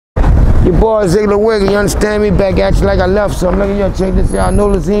Your boy Ziggler Wigger, you understand me? Back at you like I left some. Look at you, check this out.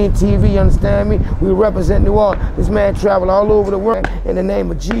 Nolazine TV, you understand me? We represent New Orleans. This man traveled all over the world. In the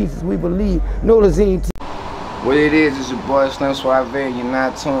name of Jesus, we believe. Nolazine TV. What it is your boy Suavay. You're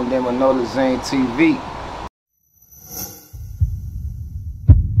not tuned in with Nolazine TV.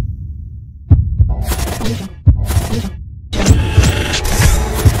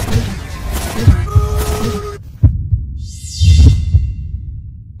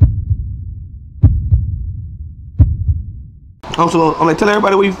 So I'm like, tell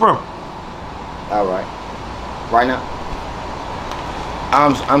everybody where you from. All right. Right now,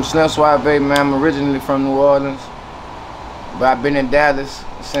 I'm Slim Suavay, man. I'm originally from New Orleans, but I've been in Dallas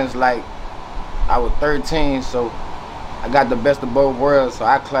since like I was 13. So I got the best of both worlds. So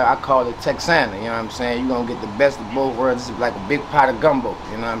I call it Texana. You know what I'm saying? You're gonna get the best of both worlds. This is like a big pot of gumbo.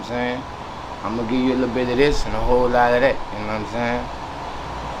 You know what I'm saying? I'm gonna give you a little bit of this and a whole lot of that. You know what I'm saying?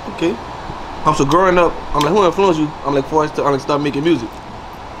 Okay. So growing up, I'm like, who influenced you? I'm like, before I start making music.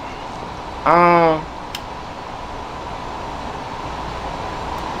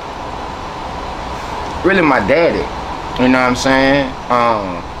 Really my daddy, you know what I'm saying?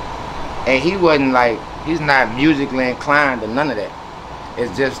 And he wasn't like, he's not musically inclined or none of that.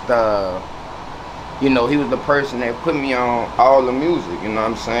 It's just, you know, he was the person that put me on all the music, you know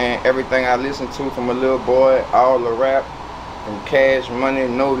what I'm saying? Everything I listened to from a little boy, all the rap, from Cash Money,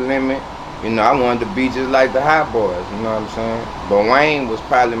 No Limit. You know, I wanted to be just like the Hot Boys, you know what I'm saying? But Wayne was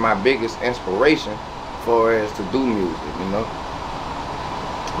probably my biggest inspiration for us to do music, you know?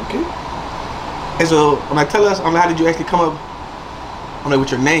 Okay. And so, tell us, how did you actually come up,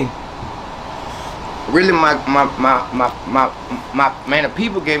 with your name? Really, man, the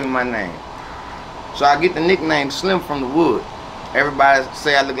people gave me my name. So I get the nickname Slim from the Wood. Everybody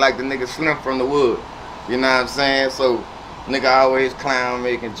say I look like the nigga Slim from the Wood. You know what I'm saying? So, nigga always clown,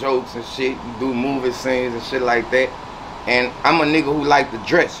 making jokes and shit, do movie scenes and shit like that. And I'm a nigga who like to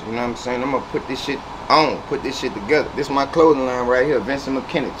dress, you know what I'm saying? I'm gonna put this shit on, put this shit together. This is my clothing line right here, Vincent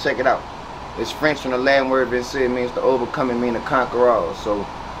McKinney, check it out. It's French from the Latin word Vincent, means to overcome, it means to conquer all. So,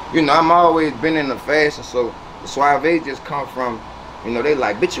 you know, I'm always been in the fashion, so the Suavay just come from, you know, they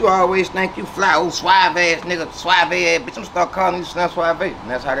like, bitch, you always think you fly, oh, suave ass nigga, Suavay ass, bitch, I'm start calling you Slim Suavay. And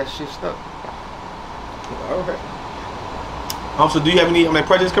that's how that shit stuck. All right. So do you have any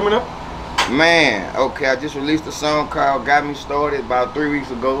projects coming up? Man, okay, I just released a song called Got Me Started about 3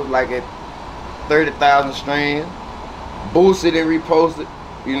 weeks ago, like at 30,000 streams. Boosted and reposted,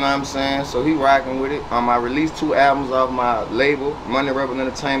 you know what I'm saying? So he rocking with it. I released 2 albums off my label, Money Rebel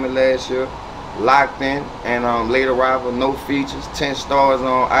Entertainment last year, Locked In, and Late Arrival, no features, 10 stars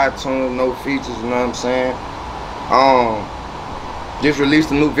on iTunes, no features, you know what I'm saying? Just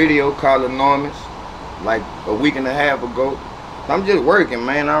released a new video called Enormous, like a week and a half ago. I'm just working,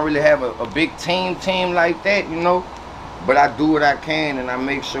 man. I don't really have a big team like that, you know. But I do what I can and I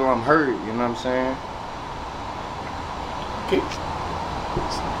make sure I'm heard, you know what I'm saying? Okay.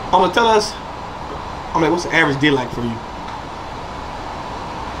 Tell us, what's the average day like for you?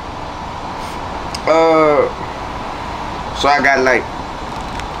 So I got like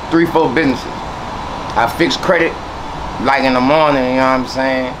 3-4 businesses. I fix credit like in the morning, you know what I'm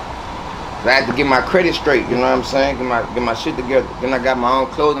saying? I had to get my credit straight, you know what I'm saying? Get my shit together. Then I got my own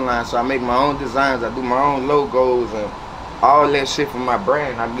clothing line, so I make my own designs. I do my own logos and all that shit for my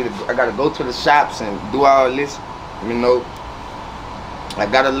brand. I gotta go to the shops and do all this, you know. I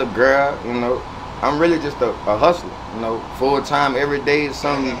got a little girl, you know. I'm really just a hustler, you know. Full time, every day is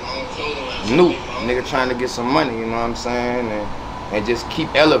something new. Nigga trying to get some money, you know what I'm saying? And just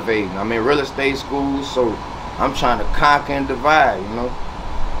keep elevating. I'm in real estate school, so I'm trying to conquer and divide, you know.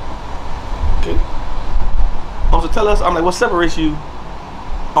 Okay. So tell us, what separates you,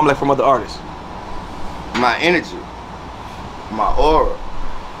 from other artists? My energy, my aura,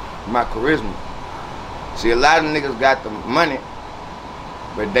 my charisma. See, a lot of niggas got the money,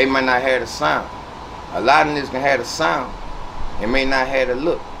 but they might not have the sound. A lot of niggas can have the sound and may not have the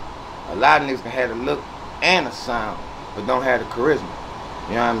look. A lot of niggas can have the look and the sound, but don't have the charisma.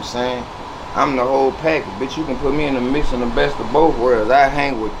 You know what I'm saying? I'm the whole package, bitch. You can put me in the mix in the best of both worlds. I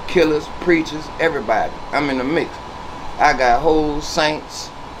hang with killers, preachers, everybody. I'm in the mix. I got hoes, saints,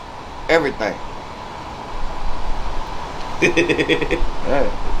 everything. Yeah.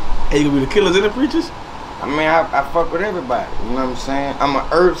 Hey, you gonna be the killers and the preachers? I mean, I fuck with everybody. You know what I'm saying? I'm an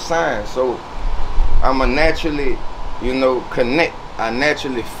earth sign, so I'm a naturally, you know, connect. I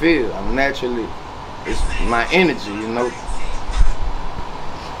naturally feel. It's my energy, you know.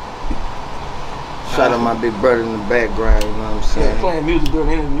 Shout out my big brother in the background, you know what I'm saying? Yeah, playing music during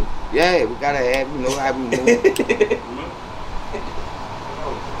the interview. Yeah, we gotta have, you know, how we doing.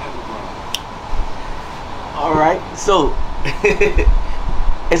 right? So,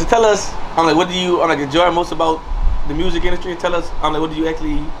 and so tell us, I'm like, what do you enjoy most about the music industry? And tell us, I'm like, what do you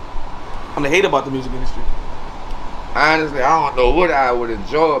actually hate about the music industry? Honestly, I don't know what I would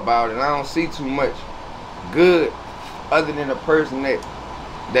enjoy about it. I don't see too much good other than a person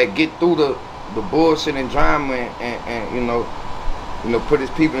that get through the bullshit and drama and you know, put his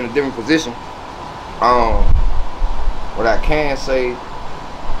people in a different position. What I can say,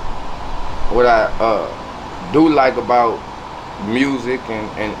 what I do like about music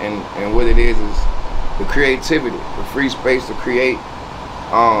and what it is the creativity, the free space to create.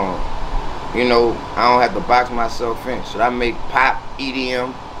 You know, I don't have to box myself in. Should I make pop,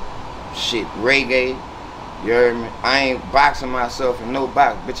 EDM, shit, reggae? You heard me? I ain't boxing myself in no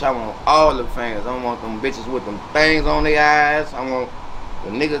box. Bitch, I want all the fans. I want them bitches with them things on their eyes. I want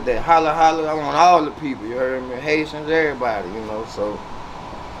the niggas that holler. I want all the people. You heard me? Haitians, everybody, you know. So,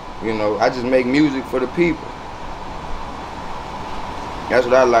 you know, I just make music for the people. That's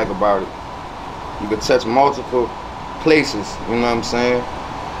what I like about it. You can touch multiple places, you know what I'm saying?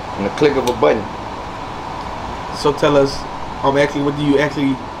 In the click of a button. So tell us, actually, what do you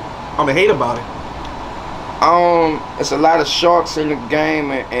actually hate about it? It's a lot of sharks in the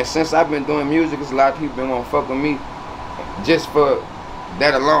game, and since I've been doing music, it's a lot of people been gonna fuck with me just for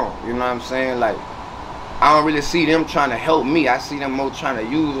that alone. You know what I'm saying? Like, I don't really see them trying to help me. I see them more trying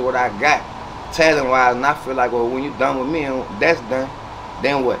to use what I got, talent-wise, and I feel like, well, when you're done with me and that's done,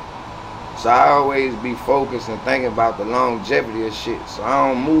 then what? So I always be focused and thinking about the longevity of shit. So I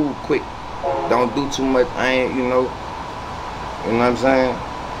don't move quick. Don't do too much. I ain't, you know what I'm saying?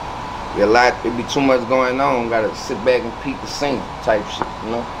 It be too much going on. Gotta sit back and peek the scene type shit,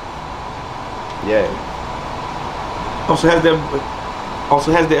 you know? Yeah. Also, has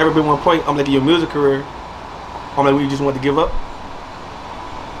there ever been one point, like in your music career, where you just want to give up?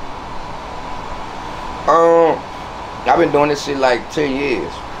 I've been doing this shit like 10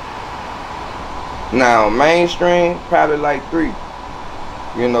 years. Now, mainstream, probably like 3,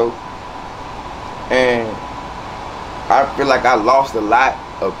 you know? And I feel like I lost a lot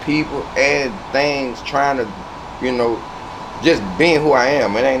of people and things trying to, you know, just being who I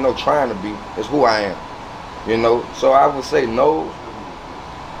am. It ain't no trying to be, it's who I am, you know? So I would say no,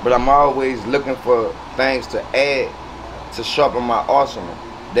 but I'm always looking for things to add to sharpen my arsenal.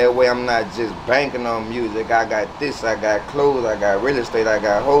 That way I'm not just banking on music. I got this, I got clothes, I got real estate, I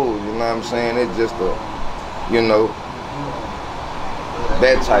got hoes, you know what I'm saying? It's just a, you know,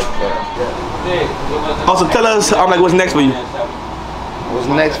 that type of. Also, tell us, like, what's next for you? What's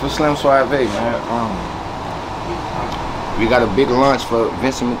next for Slim Suavay, man? We got a big launch for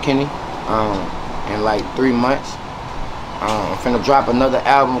Vincent McKinney in like 3 months. I'm finna drop another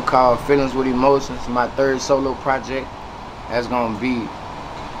album called Feelings with Emotions, my 3rd solo project. That's gonna be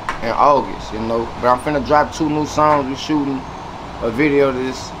in August, you know. But I'm finna drop 2 new songs. We're shooting a video to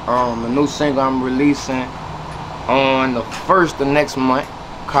this, a new single I'm releasing on the 1st of next month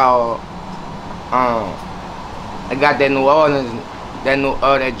called, I got that New Orleans,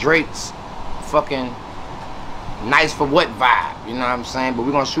 that Drake's fucking nice for what vibe, you know what I'm saying? But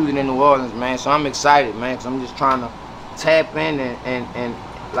we're gonna shoot it in New Orleans, man. So I'm excited, man, because I'm just trying to tap in and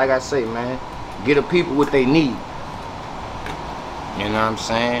like I say, man, get the people what they need. You know what I'm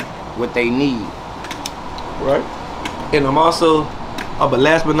saying? What they need. Right. And I'm also, but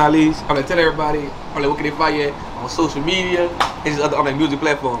last but not least, I'm gonna tell everybody, what can they find you on social media and just other music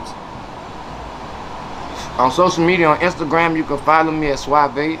platforms? On social media, on Instagram, you can follow me at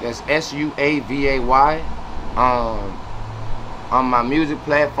Suavay. That's S-U-A-V-A-Y. On my music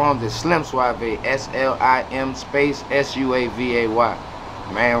platforms, it's Slim Suavay. S-L-I-M space S-U-A-V-A-Y.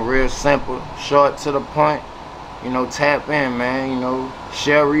 Man, real simple, short to the point. You know, tap in, man. You know,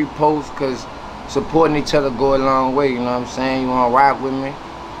 share, repost, because supporting each other go a long way. You know what I'm saying? You want to rock with me?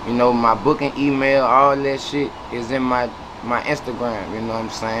 You know, my booking email, all that shit is in my Instagram. You know what I'm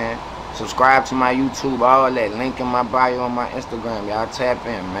saying? Subscribe to my YouTube, all that. Link in my bio on my Instagram. Y'all tap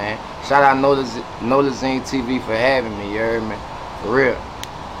in, man. Shout out Nolazine TV for having me. You heard me? For real.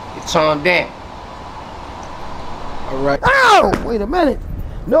 It's on that. All right. Oh, wait a minute.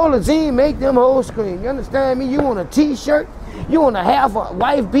 Nolazine make them hoes scream. You understand me? You want a t-shirt? You want to have a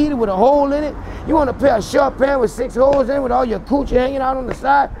wife beater with a hole in it? You want a pair of short pants with 6 holes in it with all your coochie hanging out on the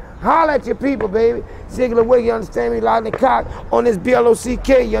side? Holler at your people, baby. Sigil away, you understand me? Lock the cock on this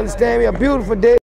BLOCK, you understand me? A beautiful day.